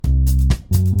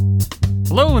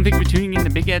Hello, and thank you for tuning in to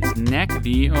Big Ed's Neck,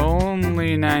 the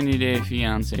only 90 Day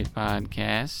Fiancé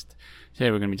podcast.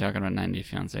 Today we're going to be talking about 90 Day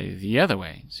Fiancé the other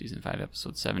way, Season 5,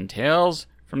 Episode 7, Tales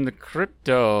from the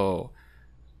Crypto.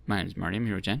 My name is Marty. I'm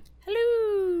here with Jen.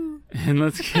 Hello. And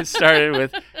let's get started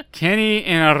with Kenny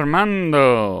and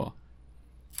Armando.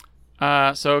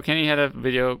 So Kenny had a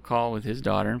video call with his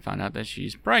daughter and found out that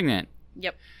she's pregnant.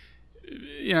 Yep.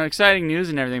 You know, exciting news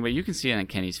and everything, but you can see it on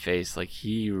Kenny's face, like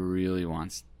he really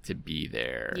wants to be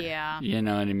there. Yeah. You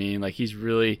know what I mean? Like he's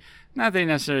really, not that he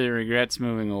necessarily regrets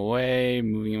moving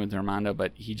in with Armando,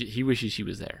 but he wishes he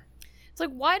was there. It's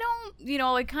like, why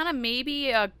don't, kind of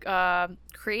maybe a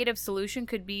creative solution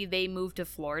could be they move to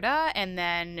Florida and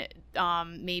then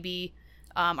maybe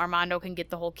Armando can get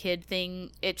the whole kid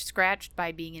thing itch scratched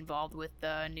by being involved with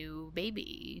the new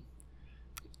baby.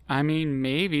 I mean,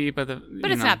 maybe, but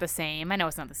it's not the same. I know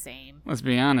it's not the same. Let's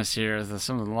be honest here.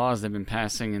 Some of the laws they've been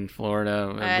passing in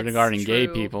Florida regarding true. gay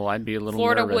people, I'd be a little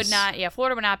Florida nervous.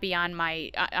 Florida would not be on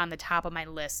the top of my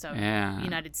list of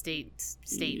United States.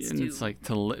 And it's like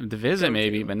to visit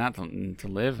maybe, but not to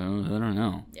live. I don't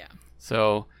know. Yeah.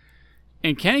 So,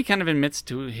 and Kenny kind of admits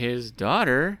to his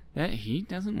daughter that he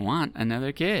doesn't want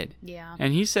another kid. Yeah.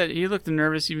 And he said he looked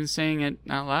nervous even saying it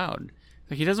out loud.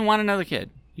 Like he doesn't want another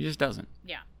kid. He just doesn't.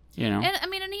 Yeah. You know?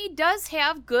 And he does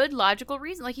have good logical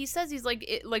reason. Like he says, he's like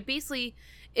basically,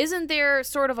 isn't there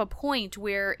sort of a point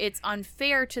where it's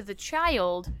unfair to the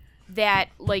child that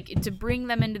like to bring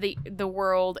them into the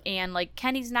world and like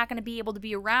Kenny's not going to be able to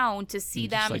be around to see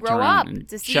them grow up,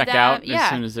 to see check them out as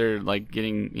soon as they're like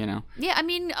getting, Yeah, I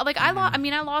mean, like I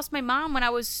lost my mom when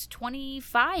I was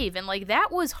 25, and like that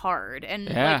was hard, and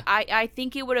like I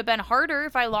think it would have been harder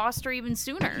if I lost her even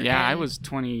sooner. Yeah, I was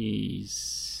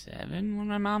 27 when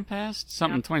my mom passed.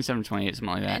 27, 28, something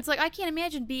like that. And it's like I can't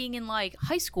imagine being in like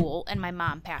high school and my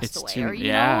mom passed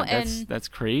away. That's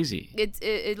crazy.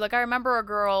 It's like I remember a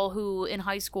girl who in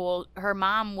high school, her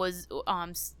mom was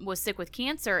sick with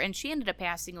cancer, and she ended up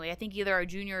passing away. I think either our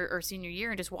junior or senior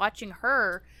year, and just watching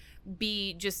her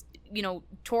be just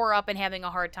tore up and having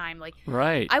a hard time. Like,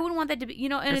 right. I wouldn't want that to be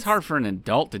and it's hard for an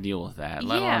adult to deal with that,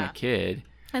 let alone a kid.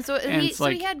 And so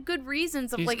he had good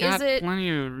reasons of like, is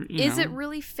it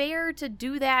really fair to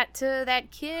do that to that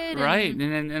kid? Right,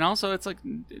 and also it's like,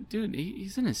 dude,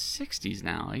 he's in his 60s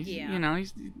now.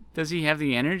 Does he have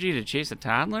the energy to chase a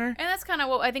toddler? And that's kind of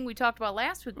what I think we talked about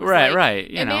last week. Right.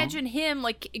 Imagine him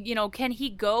like, can he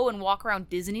go and walk around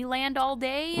Disneyland all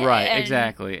day? Right,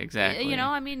 exactly.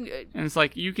 And it's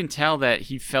like you can tell that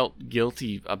he felt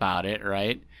guilty about it,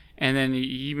 right? And then he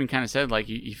even kind of said, like,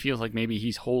 he feels like maybe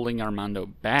he's holding Armando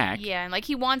back. Yeah, and, like,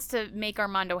 he wants to make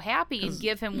Armando happy and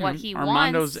give him what he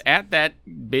Armando's wants. at that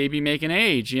baby-making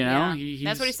age, Yeah.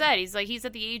 That's what he said. He's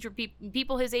at the age where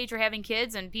people his age are having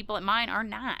kids and people at mine are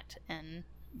not. And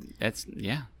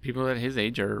people at his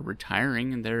age are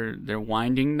retiring and they're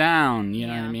winding down, you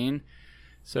know what I mean?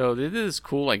 So they did this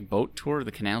cool, like, boat tour of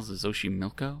the canals of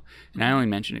Xochimilco. And I only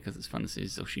mention it because it's fun to say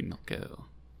Xochimilco.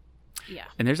 Yeah.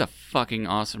 And there's a fucking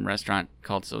awesome restaurant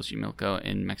called Xochimilco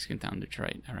in Mexican Town,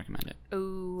 Detroit. I recommend it.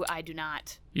 Ooh, I do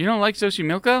not. You don't like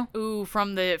Xochimilco? Ooh,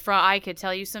 from I could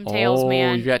tell you some tales,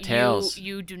 man. Oh, you got tales.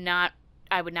 You do not.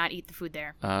 I would not eat the food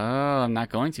there. Oh, I'm not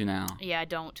going to now. Yeah,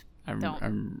 don't. I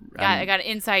got an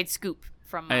inside scoop.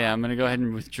 I'm going to go ahead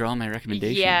and withdraw my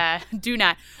recommendation. Yeah, do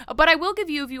not. But I will give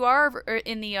you, if you are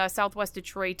in the southwest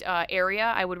Detroit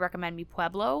area, I would recommend Mi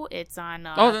Pueblo. It's on...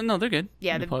 no, they're good.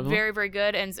 Yeah, they're very, very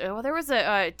good. And there was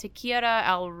a Tequila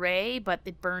El Rey, but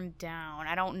it burned down.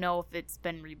 I don't know if it's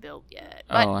been rebuilt yet.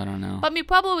 But, I don't know. But Mi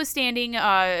Pueblo is standing,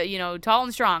 tall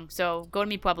and strong. So go to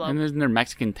Mi Pueblo. And there's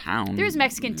Mexican Town. There's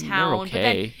Mexican Town. They're okay. But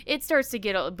then it starts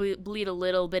to bleed a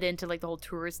little bit into like the whole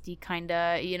touristy kind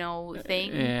of,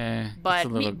 thing. Yeah. But it's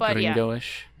a little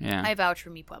gringo-ish. Yeah. I vouch for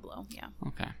Mi Pueblo. Yeah.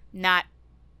 Okay. Not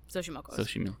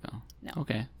Xochimilco. No.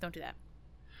 Okay. Don't do that.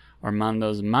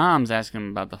 Armando's mom's asking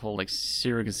him about the whole like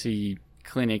surrogacy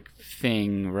clinic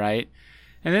thing, right?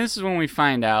 And this is when we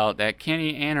find out that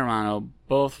Kenny and Armando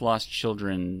both lost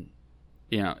children,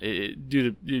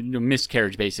 due to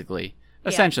miscarriage, basically.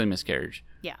 Essentially miscarriage.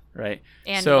 Yeah. Right?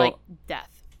 And like death.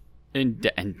 And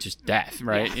just death,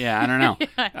 right? Yeah, I don't know.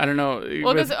 I don't know.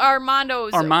 Well, because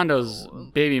Armando's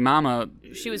baby mama,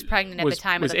 she was pregnant at the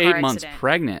time of the car accident. accident. Was 8 months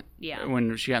pregnant. Yeah.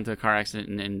 When she got into the car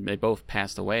accident and they both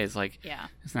passed away. It's like,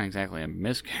 it's not exactly a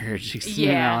miscarriage.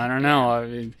 I don't know. I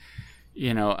mean,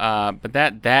 but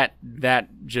that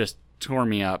just tore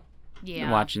me up.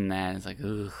 Yeah. Watching that, it's like,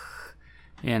 ugh.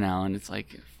 And it's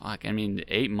like, fuck. I mean,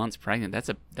 8 months pregnant. That's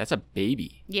a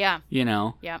baby. Yeah.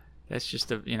 Yeah. That's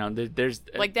just there's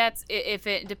like that's if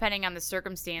it depending on the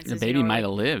circumstances. The baby might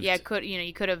have lived. Yeah,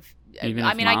 you could have. Even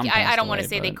I if mean, mom I passed don't want to away,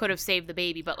 say they but- could have saved the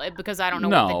baby, but because I don't know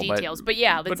No, what the details. But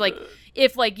yeah, it's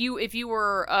like if you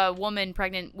were a woman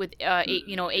pregnant with 8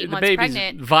 the months baby's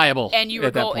pregnant, viable and you were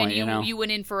at that point, you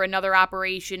went in for another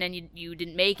operation and you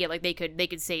didn't make it, like they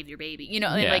could save your baby,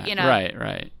 Yeah, like in a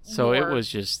right. So it more- was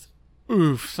just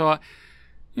oof. So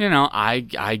I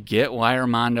get why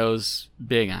Armando's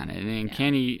big on it, and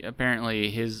Kenny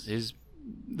apparently his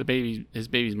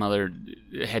baby's mother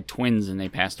had twins and they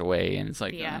passed away, and it's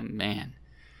like oh, man.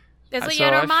 It's like So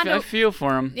Armando. I feel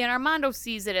for him. And Armando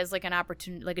sees it as like an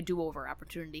opportunity, like a do-over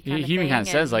opportunity. Kind He even kind of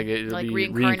says like it'll be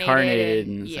reincarnated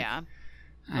and it's yeah,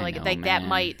 like, like I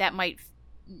know, that might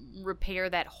repair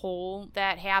that hole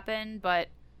that happened, but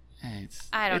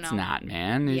I don't know. It's not,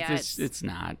 man. Yeah, it's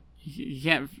not. You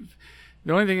can't.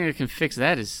 The only thing that can fix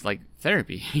that is like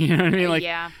therapy. You know what I mean?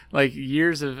 Like like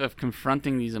years of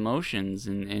confronting these emotions,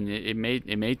 and it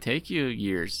may take you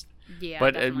years. Yeah,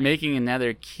 but making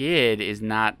another kid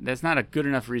that's not a good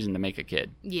enough reason to make a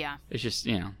kid. Yeah, it's just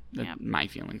my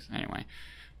feelings anyway.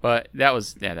 But that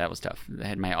was tough. I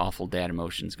had my awful dad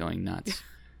emotions going nuts.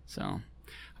 So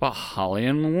about Holly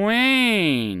and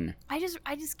Wayne. I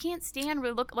just can't stand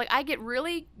really look like I get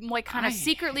really like kind of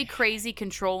secretly crazy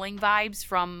controlling vibes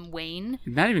from Wayne.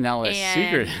 Not even all that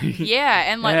secret.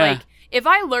 Yeah, and like if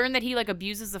I learned that he like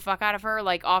abuses the fuck out of her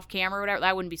like off camera or whatever,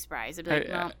 I wouldn't be surprised. I'd be like,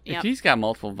 no, if he's got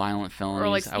multiple violent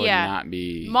felonies, I would not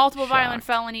be multiple shocked. Violent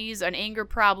felonies, an anger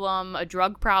problem, a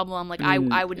drug problem. Like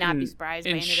I would not be surprised.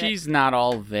 And by any she's not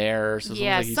all there, so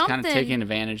yeah, like he's kind of taking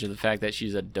advantage of the fact that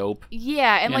she's a dope.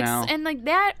 Yeah, and you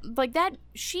that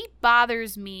she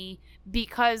bothers me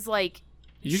because like.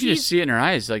 You can just see it in her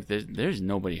eyes, like there's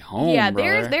nobody home. Yeah,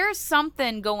 brother. there's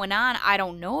something going on. I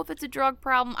don't know if it's a drug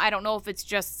problem. I don't know if it's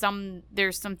just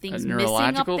there's some things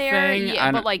missing up there. Thing?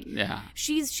 Yeah, but like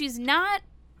she's not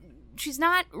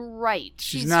right.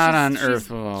 She's not on earth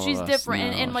with all she's of us.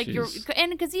 different, No, and like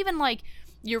because even like.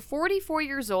 You're 44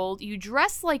 years old. You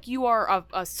dress like you are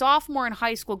a sophomore in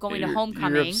high school going to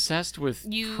homecoming. You're obsessed with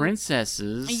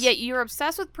princesses. Yeah, you're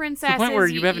obsessed with princesses. To the point where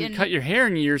you haven't cut your hair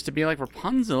in years to be like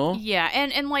Rapunzel. Yeah,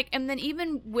 and then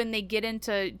even when they get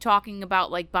into talking about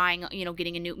like buying,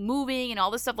 getting a moving and all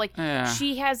this stuff, like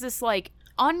she has this like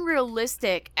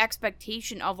unrealistic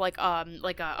expectation of like a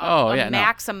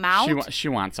max amount. She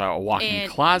wants a walk-in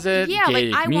closet,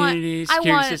 gated community,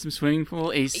 security system, swimming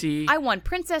pool, AC. I want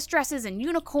princess dresses and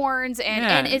unicorns,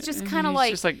 and it's just kind of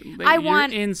like, I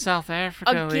want in South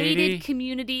Africa, a gated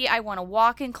community. I want a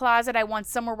walk-in closet. I want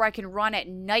somewhere where I can run at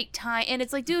nighttime. And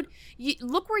it's like, dude,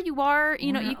 look where you are.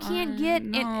 You can't get.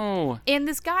 And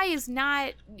this guy is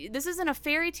not. This isn't a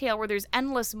fairy tale where there's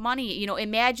endless money.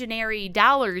 Imaginary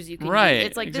dollars you can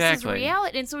use. It's like this is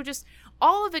reality, and so just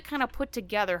all of it kind of put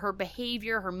together. Her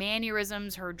behavior, her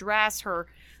mannerisms, her dress, her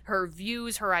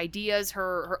views, her ideas,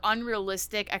 her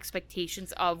unrealistic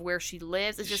expectations of where she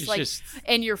lives. It's just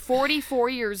and you're 44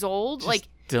 years old, like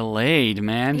delayed,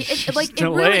 man.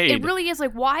 It really is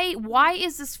like why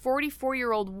is this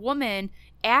 44-year-old woman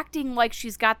acting like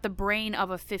she's got the brain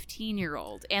of a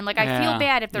 15-year-old, and like I feel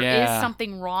bad if there is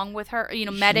something wrong with her, medically.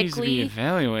 She needs to be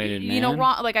evaluated, man.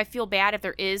 Wrong. Like I feel bad if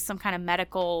there is some kind of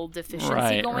medical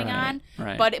deficiency going on.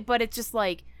 Right. But it's just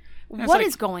like. What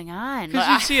is going on? Because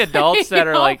you see adults that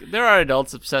are like, there are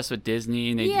adults obsessed with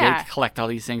Disney and they collect all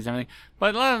these things and everything,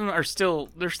 but a lot of them are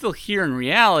still here in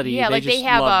reality. Yeah, they like just they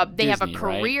have love a Disney,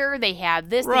 career, they have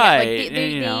this, right?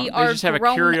 They just have a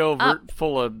curio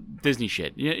full of Disney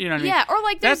shit. You know what I mean? Yeah, or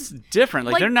like that's different.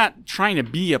 Like they're not trying to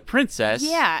be a princess.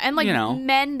 Yeah, and like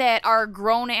men that are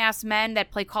grown ass men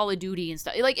that play Call of Duty and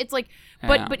stuff. Like it's like,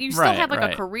 but you still have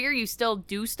like a career. You still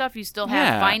do stuff. You still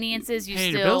have finances. You pay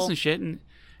still your bills and shit. And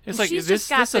it's like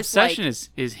this obsession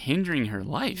is hindering her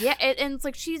life. Yeah, and it's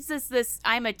like she's this.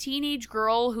 I'm a teenage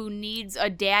girl who needs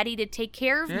a daddy to take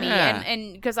care of me,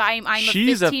 and because I'm a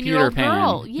 15-year-old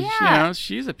girl. Yeah,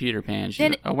 she's a Peter Pan.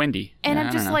 She's a Wendy. And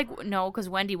I'm just like, no, because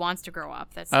Wendy wants to grow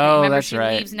up. That's she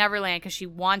leaves Neverland because she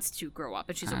wants to grow up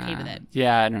and she's okay with it.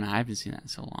 Yeah, I don't know. I haven't seen that in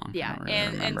so long. Yeah, really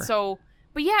and so,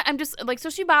 but yeah, I'm just like, so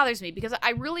she bothers me because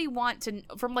I really want to,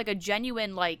 from like a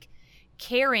genuine like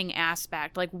caring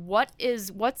aspect, like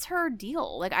what's her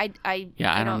deal? Like I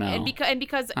don't know. And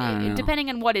because depending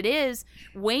on what it is,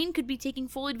 Wayne could be taking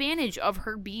full advantage of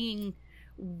her being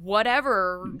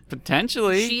whatever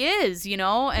potentially she is,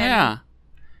 and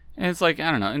it's like,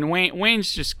 I don't know. And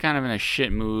Wayne's just kind of in a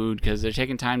shit mood because they're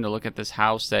taking time to look at this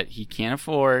house that he can't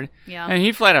afford. Yeah. And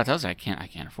he flat out tells her, I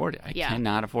can't afford it. I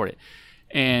cannot afford it.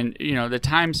 And, the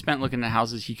time spent looking at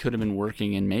houses, he could have been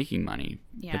working and making money,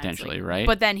 potentially, right?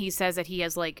 But then he says that he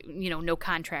has, no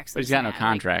contracts. But he's got no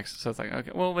contracts. So it's like,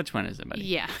 okay, well, which one is it, buddy?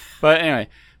 Yeah. But anyway,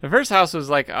 the first house was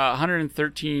like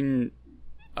 113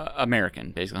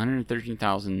 American, basically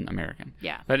 113,000 American.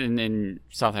 Yeah. But in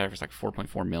South Africa, it's like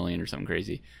 4.4 million or something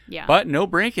crazy. Yeah. But no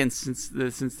break-ins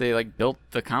since they built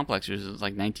the complexes. It was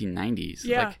like 1990s.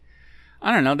 Yeah. Like,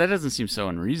 I don't know. That doesn't seem so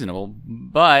unreasonable,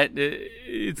 but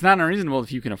it's not unreasonable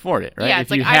if you can afford it, right? Yeah,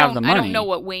 if you have the money. I don't know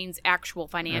what Wayne's actual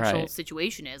financial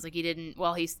situation is. Like, he didn't.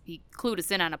 Well, he clued us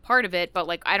in on a part of it, but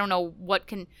I don't know what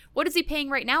is he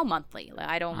paying right now monthly? Like,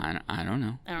 I don't know. I don't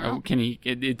know. Oh, can he?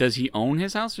 Does he own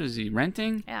his house or is he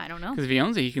renting? Yeah, I don't know. Because if he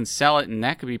owns it, he can sell it, and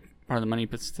that could be part of the money he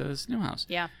puts to this new house.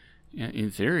 Yeah.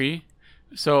 In theory.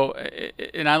 So,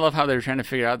 and I love how they were trying to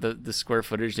figure out the square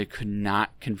footage. They could not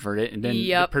convert it, and then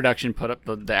the production put up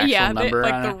the actual number.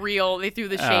 They threw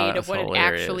the shade of what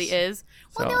hilarious. It actually is.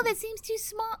 Well, So, no, that seems too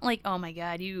small. Like, oh my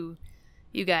god, you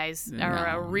guys are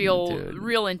a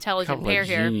real intelligent couple pair of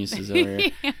here. Geniuses over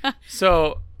here. Yeah.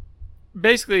 So,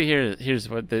 basically, here's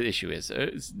what the issue is.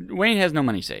 Wayne has no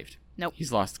money saved. Nope.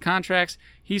 He's lost contracts.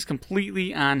 He's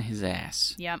completely on his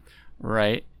ass. Yep.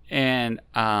 Right, and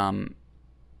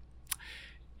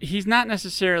he's not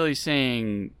necessarily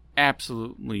saying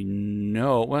absolutely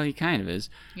no. Well, he kind of is.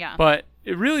 Yeah. But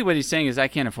really what he's saying is I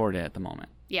can't afford it at the moment.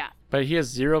 Yeah. But he has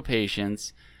zero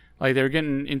patience. Like, they're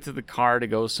getting into the car to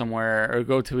go somewhere or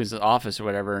go to his office or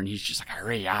whatever, and he's just like,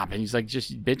 hurry up. And he's like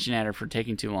just bitching at her for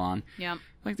taking too long. Yeah.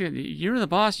 Like, dude, you're the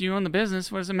boss. You own the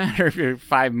business. What does it matter if you're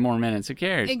 5 more minutes? Who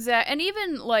cares? Exactly. And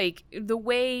even, the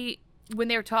way when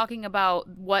they were talking about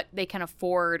what they can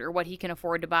afford or what he can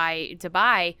afford to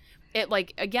buy,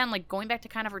 it, again, going back to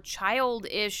kind of her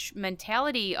childish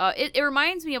mentality, it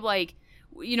reminds me of,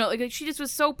 she just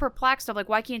was so perplexed of,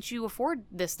 why can't you afford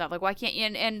this stuff? Why can't you?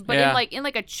 In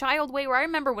a child way, where I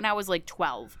remember when I was,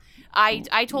 12,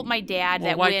 I told my dad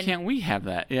that why can't we have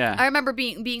that? Yeah. I remember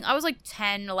being I was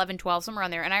 10, 11, 12, somewhere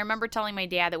around there, and I remember telling my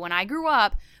dad that when I grew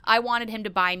up, I wanted him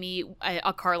to buy me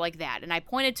a car like that, and I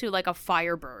pointed to a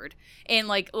Firebird, and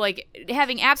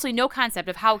having absolutely no concept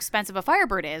of how expensive a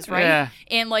Firebird is, right? Yeah.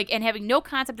 And having no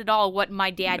concept at all what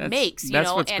my dad makes.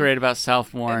 That's what's great about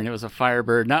South Warren. It was a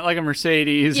Firebird, not like a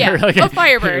Mercedes. Yeah, or a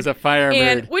Firebird. It was a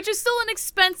Firebird, which is still an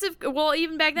expensive. Well,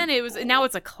 even back then it was. Now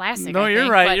it's a classic. No, you're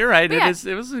right. You're right.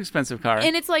 It was an expensive car.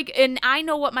 And it's and I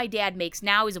know what my dad makes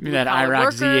now. He's a blue collar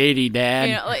worker. That IROC Z80,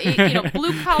 Dad.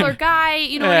 Blue collar guy.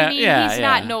 You know what I mean? Yeah, He's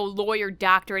not no lawyer,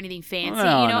 doctor, anything fancy.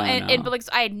 But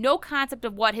I had no concept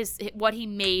of what he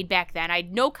made back then. I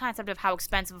had no concept of how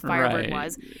expensive a Firebird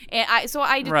was, and I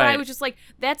was just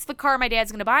that's the car my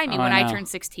dad's gonna buy me when I turn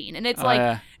 16, and it's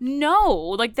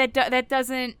no, that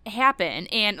doesn't happen.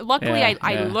 And luckily,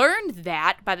 I learned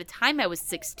that by the time I was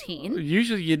 16.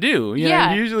 Usually you do.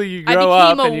 Usually you I grow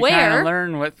up became and you kind aware. of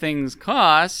learn what things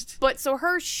cost. But so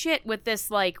her shit with this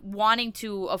wanting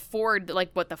to afford the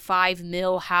 $5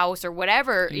 million house or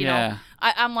whatever, you know,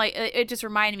 I'm it just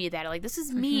reminded me of that. This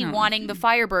is me wanting the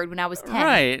Firebird when I was 10.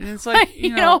 Right. And it's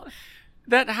you know,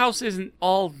 that house isn't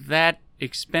all that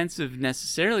expensive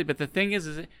necessarily, but the thing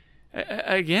is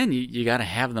again, you got to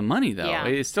have the money though. Yeah.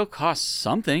 It still costs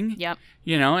something. Yep.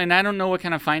 And I don't know what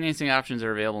kind of financing options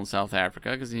are available in South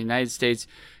Africa, because in the United States,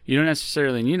 you don't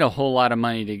necessarily need a whole lot of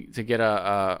money to get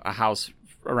a house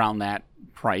around that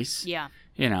price. Yeah.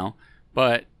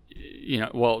 But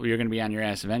well, you're going to be on your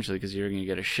ass eventually because you're going to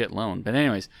get a shit loan. But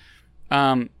anyways,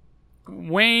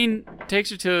 Wayne takes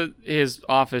her to his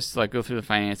office to go through the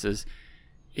finances.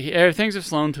 Things have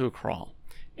slowed to a crawl.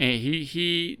 And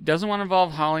he doesn't want to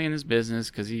involve Holly in his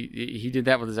business because he did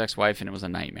that with his ex-wife and it was a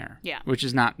nightmare. Yeah. Which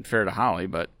is not fair to Holly,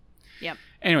 but... Yep.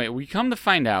 Anyway, we come to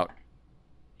find out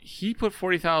he put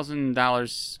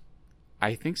 $40,000,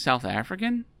 I think South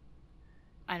African?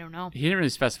 I don't know. He didn't really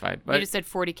specify. But he just said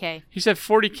 $40K. He said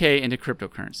 $40K into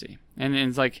cryptocurrency. And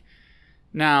it's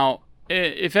now,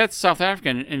 if that's South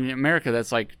African, in America,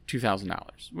 that's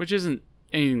 $2,000, which isn't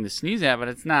anything to sneeze at, but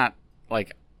it's not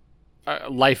a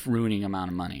life-ruining amount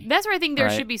of money. That's where I think there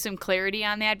should be some clarity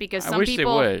on that, because some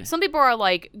people are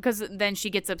because then she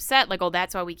gets upset, oh,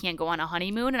 that's why we can't go on a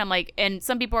honeymoon. And I'm and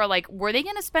some people are were they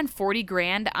going to spend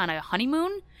 $40,000 on a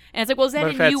honeymoon? And it's well, is that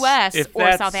in U.S.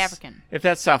 or South African? If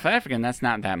that's South African, that's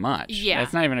not that much. Yeah.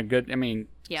 That's not even a good,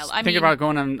 think about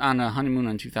going on a honeymoon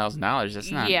on $2,000.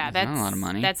 That's not a lot of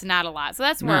money. That's not a lot. So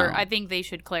that's where I think they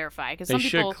should clarify. Because some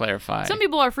people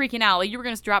are freaking out. You were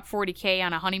going to drop $40K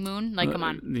on a honeymoon? Come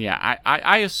on. Yeah,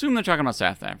 I assume they're talking about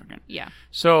South African. Yeah.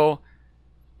 So,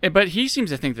 but he seems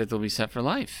to think that they'll be set for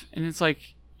life. And it's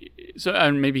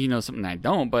so maybe he knows something I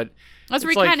don't, but that's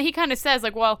where he kind of says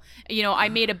like, well, I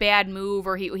made a bad move,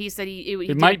 or he said he it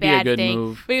did might a bad be a good thing,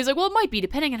 move. but he was like, well, it might be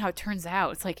depending on how it turns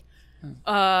out. It's like,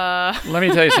 let me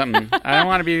tell you something. I don't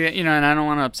want to be, and I don't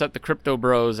want to upset the crypto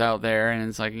bros out there. And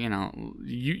it's like, you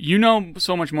know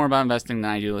so much more about investing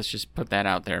than I do. Let's just put that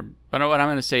out there. But what I'm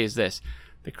going to say is this: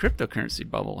 the cryptocurrency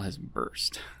bubble has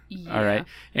burst. Yeah. All right.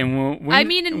 And when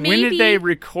did they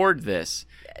record this?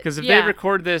 Because if they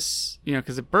record this,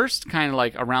 because it burst kind of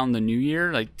like around the new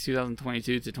year, like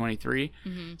 2022 to 23.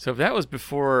 Mm-hmm. So if that was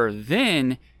before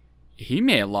then, he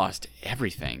may have lost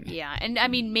everything. Yeah, and I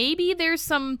mean, maybe there's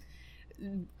some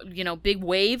big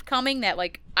wave coming that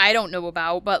like I don't know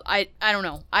about, but I don't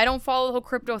know. I don't follow the whole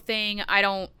crypto thing. I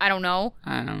don't know.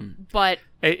 I don't. But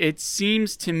it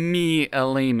seems to me, a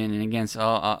layman, and against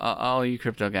all you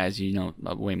crypto guys, you know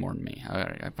way more than me. All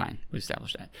right, fine, we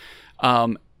established that.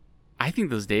 I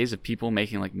think those days of people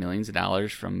making like millions of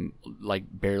dollars from like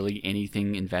barely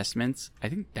anything investments, I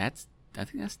think that's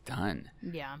done.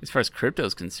 Yeah. As far as crypto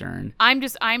is concerned, I'm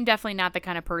definitely not the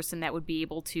kind of person that would be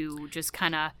able to just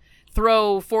kind of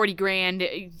throw 40 grand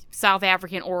South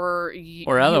African or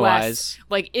otherwise US,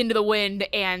 like into the wind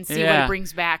and see what it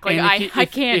brings back. Like I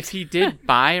can't. If he did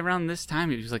buy around this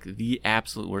time, it was like the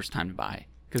absolute worst time to buy.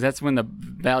 Because that's when the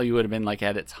value would have been like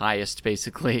at its highest,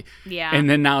 basically. Yeah. And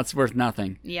then now it's worth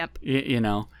nothing. Yep. It's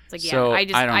like, yeah, so, I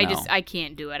don't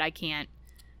can't do it. I can't.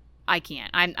 I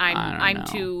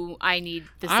need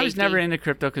the safety. I was never into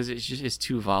crypto because it's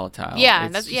too volatile. Yeah,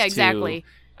 exactly.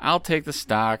 I'll take the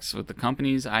stocks with the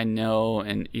companies I know,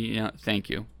 and thank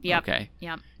you. Yep. Okay.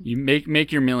 Yep. You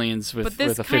make your millions with a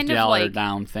 $50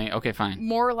 down thing. Okay, fine.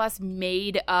 More or less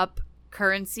made up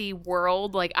currency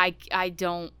world. Like I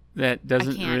don't. That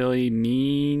doesn't really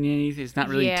mean anything. It's not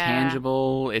really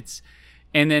tangible.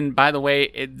 And then, by the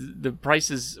way, the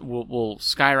prices will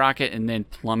skyrocket and then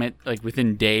plummet like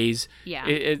within days.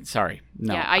 Yeah. Sorry,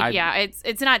 no. Yeah,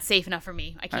 it's not safe enough for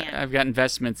me. I can't. I've got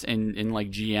investments in like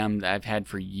GM that I've had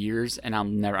for years, and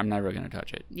I'm never going to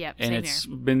touch it. Yep. And it's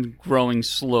been growing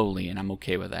slowly, and I'm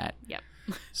okay with that. Yep.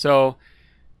 So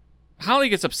Holly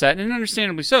gets upset, and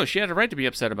understandably so. She had a right to be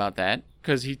upset about that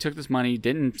because he took this money,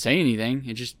 didn't say anything.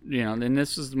 It just, and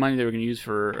this was the money they were going to use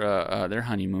for their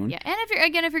honeymoon. Yeah, and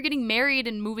if you're getting married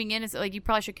and moving in, it's like you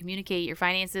probably should communicate your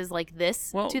finances like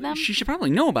this to them. She should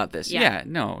probably know about this. Yeah,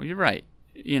 no, you're right.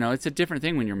 It's a different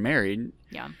thing when you're married.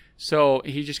 Yeah. So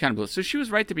he just kind of blew it. So she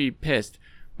was right to be pissed.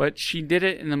 But she did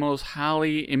it in the most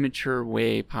Holly immature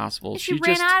way possible. She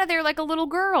ran out of there like a little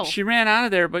girl. She ran out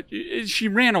of there, but she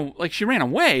ran away. Like she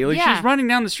was running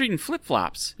down the street in flip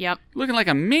flops. Yep. Looking like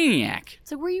a maniac.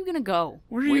 So where are you gonna go?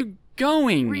 Where are you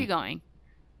going? Where are you going?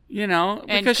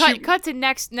 And cut to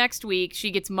next week. She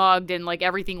gets mugged and like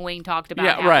everything Wayne talked about.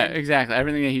 Yeah, right. Exactly.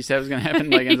 Everything that he said was gonna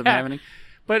happen ends up happening.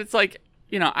 But it's like.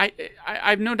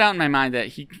 I've no doubt in my mind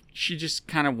that she just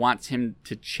kind of wants him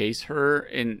to chase her,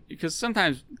 and because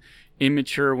sometimes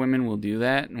immature women will do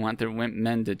that and want their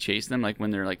men to chase them, like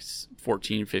when they're like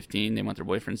 14, 15, they want their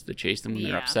boyfriends to chase them when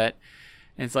they're upset.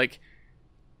 And it's like,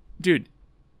 dude,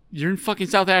 you're in fucking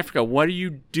South Africa. What are you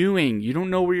doing? You don't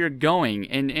know where you're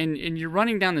going, and you're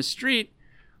running down the street.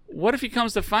 What if he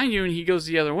comes to find you and he goes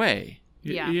the other way?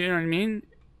 You know what I mean?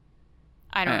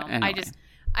 I don't know. Anyway.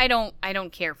 I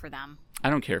don't care for them. I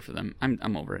don't care for them.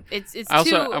 I'm over it.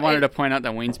 I wanted to point out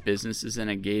that Wayne's business is in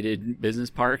a gated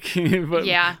business park, but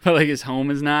like his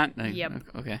home is not. Yep.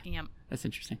 Okay. Yep. That's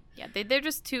interesting. Yeah, they're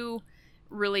just too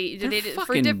really.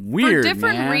 Fucking weird, for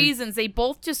different man. reasons. They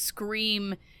both just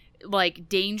scream like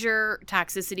danger,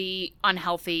 toxicity,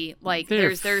 unhealthy. Like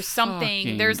there's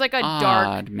something. There's like a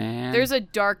dark man. There's a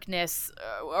darkness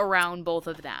around both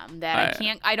of them that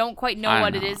I don't quite know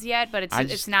what it is yet, but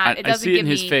it's not. It doesn't I see it give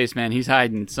in his face, man. He's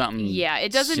hiding something. Yeah,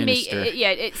 it doesn't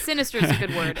sinister. Sinister is a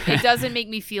good word. It doesn't make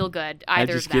me feel good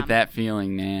either. I just of them. get that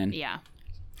feeling, man. Yeah.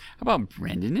 How about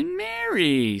Brandan and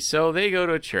Mary? So they go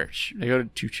to church. They go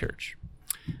to church.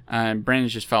 Brandan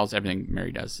just follows everything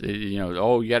Mary does. You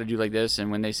got to do like this,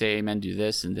 and when they say amen, do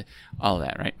this, and all of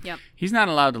that, right? Yep. He's not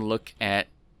allowed to look at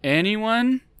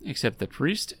anyone except the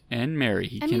priest and Mary.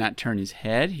 He cannot turn his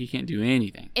head. He can't do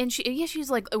anything. And she's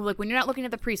like, when you're not looking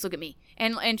at the priest, look at me.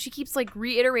 And she keeps like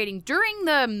reiterating during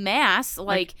the mass,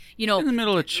 like in the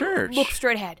middle of church. Look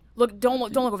straight ahead. Don't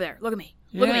look over there. Look at me.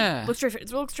 Look at me.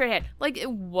 Look straight ahead. Like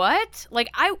what? Like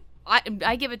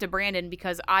I give it to Brandan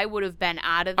because I would have been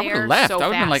out of there. I would have left. So I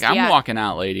would have been like, I'm walking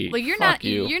out, lady. Like Fuck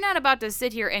you. You're not about to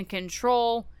sit here and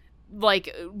control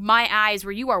like my eyes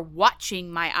where you are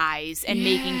watching my eyes and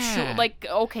making sure. Like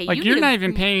okay, like you're not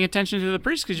even paying attention to the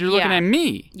priest because you're looking at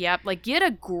me. Yep. Like get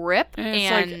a grip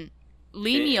and.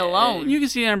 leave me alone. You can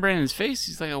see it on Brandon's face.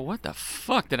 He's like, oh, what the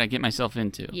fuck did I get myself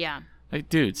into? Yeah. Like,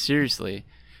 dude, seriously.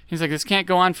 He's like, this can't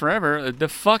go on forever. The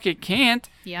fuck it can't.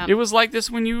 Yeah. It was like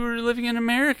this when you were living in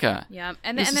America. Yeah.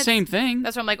 It's the same thing.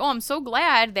 That's why I'm like, oh, I'm so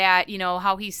glad that,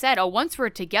 how he said, oh, once we're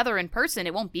together in person,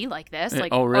 it won't be like this.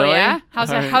 Like, oh, really? Oh, yeah? How's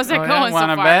that going so far?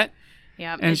 Wanna bet?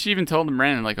 Yeah. And she even told him,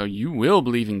 Brandon, like, oh, you will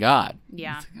believe in God.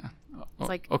 Yeah. It's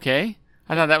like, okay.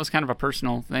 I thought that was kind of a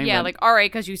personal thing. Yeah, like, all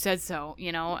right, because you said so,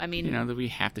 I mean. That we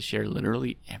have to share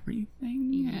literally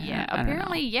everything? Yeah,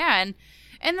 apparently, yeah.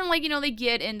 And then, they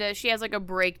get into, she has, a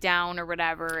breakdown or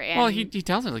whatever. And well, he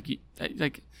tells her,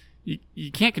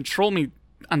 you can't control me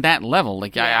on that level.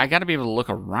 Like, yeah. I got to be able to look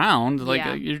around.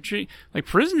 Like,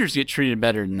 prisoners get treated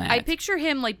better than that. I picture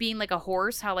him, being like a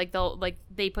horse, how,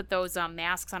 they put those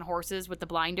masks on horses with the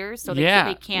blinders so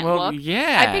they can't look.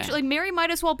 Yeah. I picture, Mary might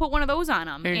as well put one of those on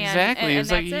him. Exactly.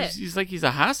 And he's like he's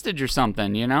a hostage or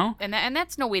something, And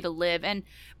that's no way to live.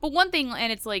 But one thing,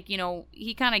 and it's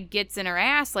he kind of gets in her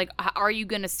ass, are you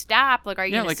going to stop? Are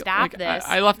you going to stop this?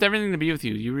 I left everything to be with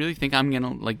you. You really think I'm going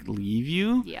to, leave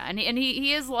you? Yeah, and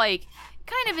he is,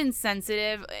 kind of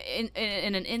insensitive in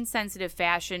an insensitive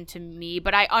fashion to me,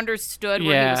 but I understood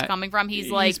where he was coming from.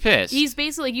 He's pissed. He's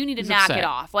basically you need to knock it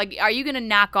off. Are you going to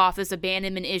knock off this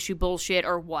abandonment issue bullshit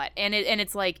or what? And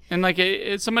it's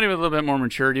somebody with a little bit more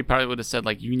maturity probably would have said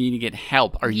you need to get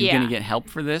help. Are you going to get help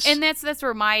for this? And that's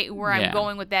where I'm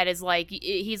going with that is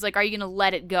he's like, are you going to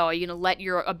let it go? Are you going to let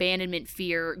your abandonment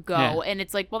fear go? Yeah. And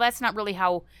it's well, that's not really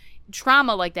how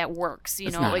trauma like that works,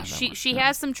 she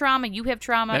has some trauma, you have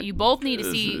trauma, you both need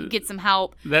to get some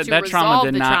help to that resolve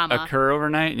trauma did not trauma. Occur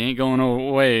overnight. It ain't going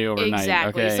away overnight.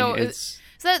 Exactly. Okay?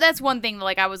 So that's one thing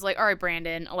I was like, all right,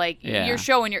 Brandon, you're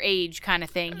showing your age kind of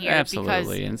thing here.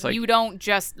 Absolutely. Because and it's you don't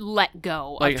just let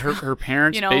go. Her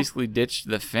parents basically ditched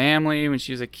the family when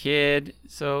she was a kid.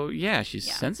 So yeah, she's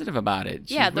sensitive about it.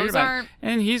 She's those aren't.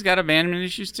 And he's got abandonment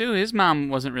issues too. His mom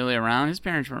wasn't really around. His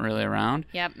parents weren't really around.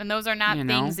 Yep, and those are not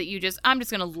things that I'm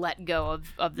just gonna let go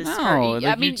of this. No,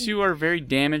 you two are very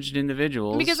damaged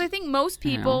individuals. Because I think most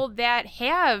people that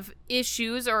have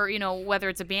issues or whether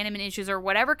it's abandonment issues or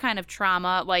whatever kind of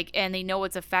trauma, and they know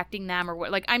it's affecting them or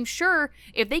what, I'm sure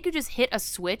if they could just hit a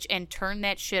switch and turn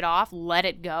that shit off, let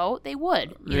it go, they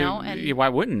would. And why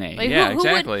wouldn't they?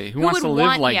 Exactly. Who wants to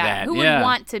live like that? Who would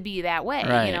want to be that way?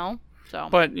 Right. So.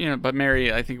 But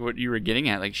Mary, I think what you were getting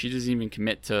at, she doesn't even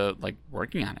commit to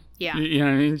working on it. Yeah. You know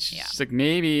what I mean? She's like,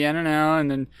 maybe, I don't know,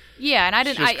 and then and I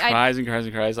didn't. She just cries and cries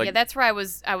and cries. That's where I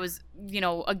was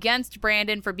against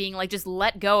Brandon for being just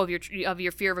let go of your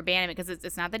fear of abandonment because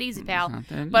it's not that easy, pal.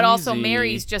 But also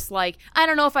Mary's just I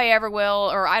don't know if I ever will,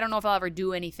 or I don't know if I'll ever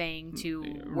do anything to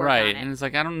work on it. And it's I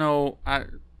don't know.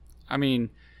 I mean,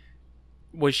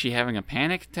 was she having a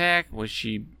panic attack? Was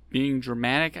she being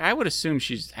dramatic? I would assume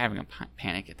she's having a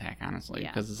panic attack, honestly,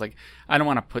 because it's I don't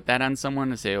want to put that on someone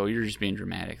and say, oh, you're just being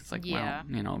dramatic. It's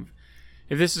well,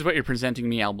 if this is what you're presenting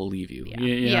me, I'll believe you. Yeah,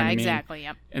 you know what I mean? Exactly.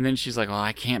 Yep. And then she's like, well,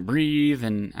 I can't breathe,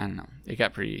 and I don't know. It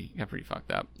got pretty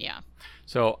fucked up. Yeah.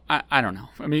 So I don't know.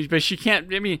 I mean, but she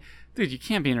can't. I mean, dude, you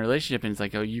can't be in a relationship and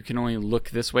it's oh, you can only look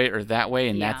this way or that way,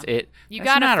 and that's it.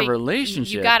 That's not a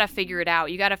relationship. You gotta figure it out.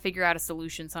 You gotta figure out a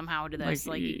solution somehow to this.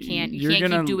 You can't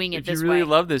keep doing it this way. If you really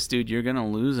love this dude, you're gonna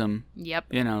lose him. Yep.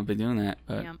 By doing that.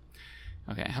 But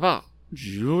okay, how about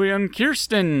Julio and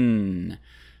Kirsten?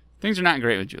 Things are not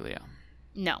great with Julio.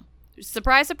 No.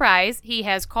 Surprise, surprise, he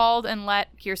has called and let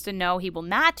Kirsten know he will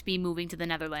not be moving to the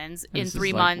Netherlands in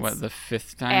 3 months. What, the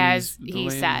 5th time? As he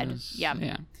said. Yeah.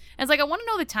 Yeah. And it's I want to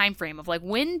know the time frame of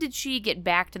when did she get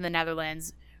back to the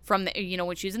Netherlands from the,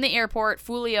 when she was in the airport.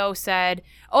 Julio said,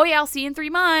 oh yeah, I'll see you in 3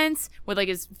 months, with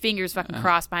his fingers fucking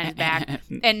crossed behind his back.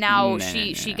 And now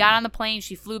she got on the plane,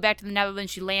 she flew back to the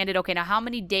Netherlands, she landed. Okay, now how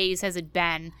many days has it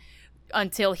been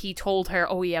until he told her,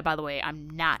 oh yeah, by the way, I'm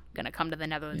not gonna come to the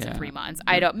Netherlands in 3 months?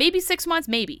 I don't. Maybe 6 months.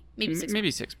 Maybe 6 months. Maybe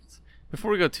 6 months.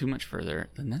 Before we go too much further,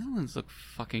 the Netherlands look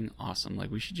fucking awesome.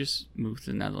 We should just move to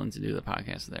the Netherlands and do the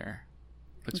podcast there.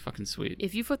 Looks fucking sweet.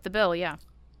 If you foot the bill, yeah.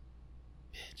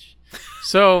 Bitch.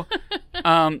 So,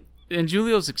 and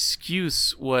Julio's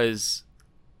excuse was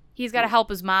he's got to help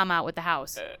his mom out with the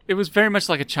house. It was very much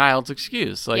like a child's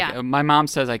excuse. My mom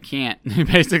says I can't.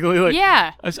 Basically,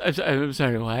 yeah. I'm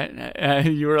sorry, what?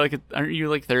 You were aren't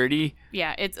you 30?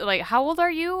 Yeah, it's how old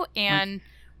are you? And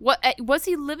what was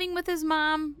he living with his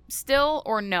mom still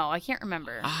or no? I can't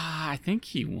remember. I think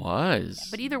he was.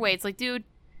 But either way, it's dude.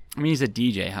 I mean, he's a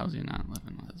DJ. How's he not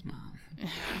living with his mom?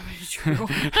 True.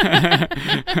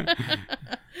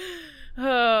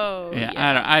 Oh.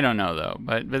 Yeah. I don't know though.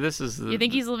 But this is. You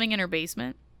think he's living in her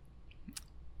basement?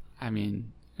 I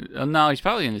mean, no. He's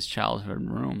probably in his childhood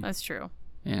room. That's true.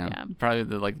 You know, probably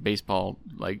the like baseball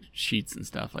like sheets and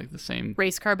stuff, like the same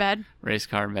race car bed,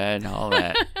 all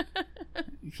that.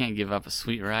 You can't give up a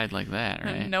sweet ride like that,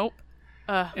 right? Nope.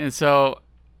 And so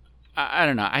I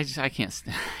don't know. I can't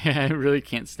stand. I really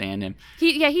can't stand him.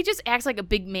 He just acts like a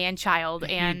big man child,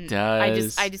 and he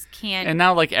does. I just can't. And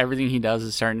now like everything he does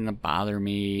is starting to bother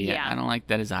me. Yeah. I don't like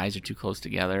that his eyes are too close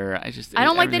together. I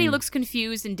don't like that he looks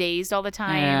confused and dazed all the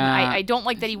time. Yeah. I don't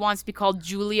like that he wants to be called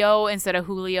Julio instead of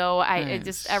Julio. It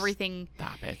just everything.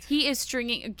 Stop it. He is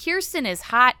stringing. Kirsten is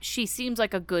hot. She seems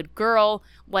like a good girl.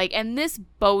 Like, and this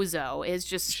bozo is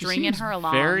just stringing her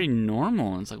along. Very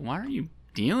normal. And it's like, why are you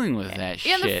dealing with that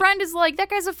shit? And the friend is like, that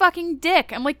guy's a fucking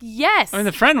dick. I'm like, yes. I mean,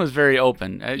 the friend was very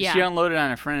open. Yeah. She unloaded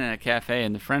on a friend in a cafe,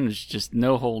 and the friend was just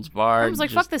no holds barred. I was like,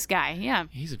 fuck this guy. Yeah.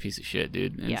 He's a piece of shit,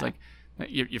 dude. And it's Yeah. like,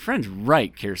 your friend's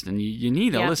right, Kirsten. You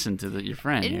need to listen to your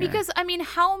friend. And here. because, I mean,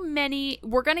 how many,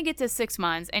 we're going to get to 6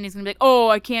 months, and he's going to be like, oh,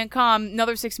 I can't come,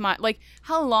 another 6 months. Like,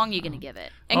 how long are you going to give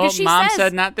it? And she Mom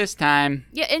said not this time.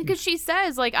 Yeah, and because she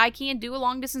says, like, I can't do a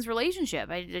long-distance relationship.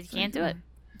 I can't do it.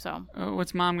 So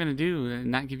what's Mom gonna do?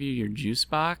 Not give you your juice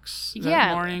box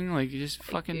that morning? Like, you just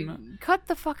fucking cut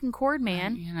the fucking cord,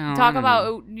 man. You know, talk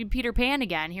about Peter Pan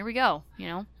again. Here we go. You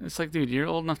know, it's like, dude, you're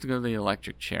old enough to go to the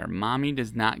electric chair. Mommy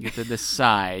does not get to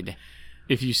decide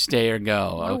if you stay or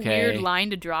go. What okay, a weird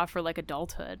line to draw for like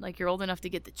adulthood. Like, you're old enough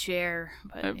to get the chair,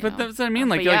 but that's what I mean.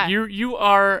 Like you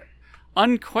are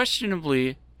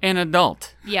unquestionably an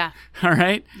adult. Yeah. All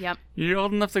right? Yep. You're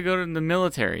old enough to go to the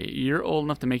military. You're old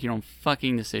enough to make your own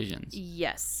fucking decisions.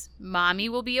 Yes. Mommy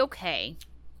will be okay.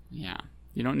 Yeah.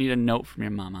 You don't need a note from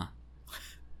your mama.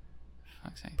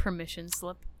 Fuck's sake. Permission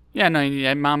slip. Yeah,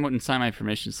 no, Mom wouldn't sign my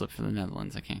permission slip for the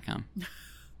Netherlands. I can't come.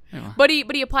 But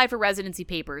he applied for residency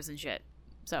papers and shit.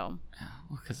 So.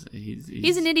 Well, because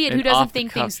he's an idiot who doesn't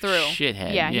think things through.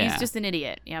 Shithead. Yeah, he's just an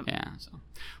idiot. Yep. Yeah, so.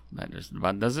 That just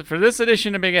about does it for this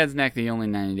edition of Big Ed's Neck, the only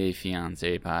 90-day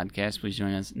fiancé podcast. Please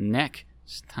join us next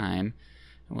time,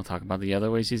 and we'll talk about The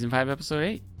Other Way, Season 5, Episode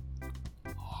 8.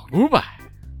 Goodbye.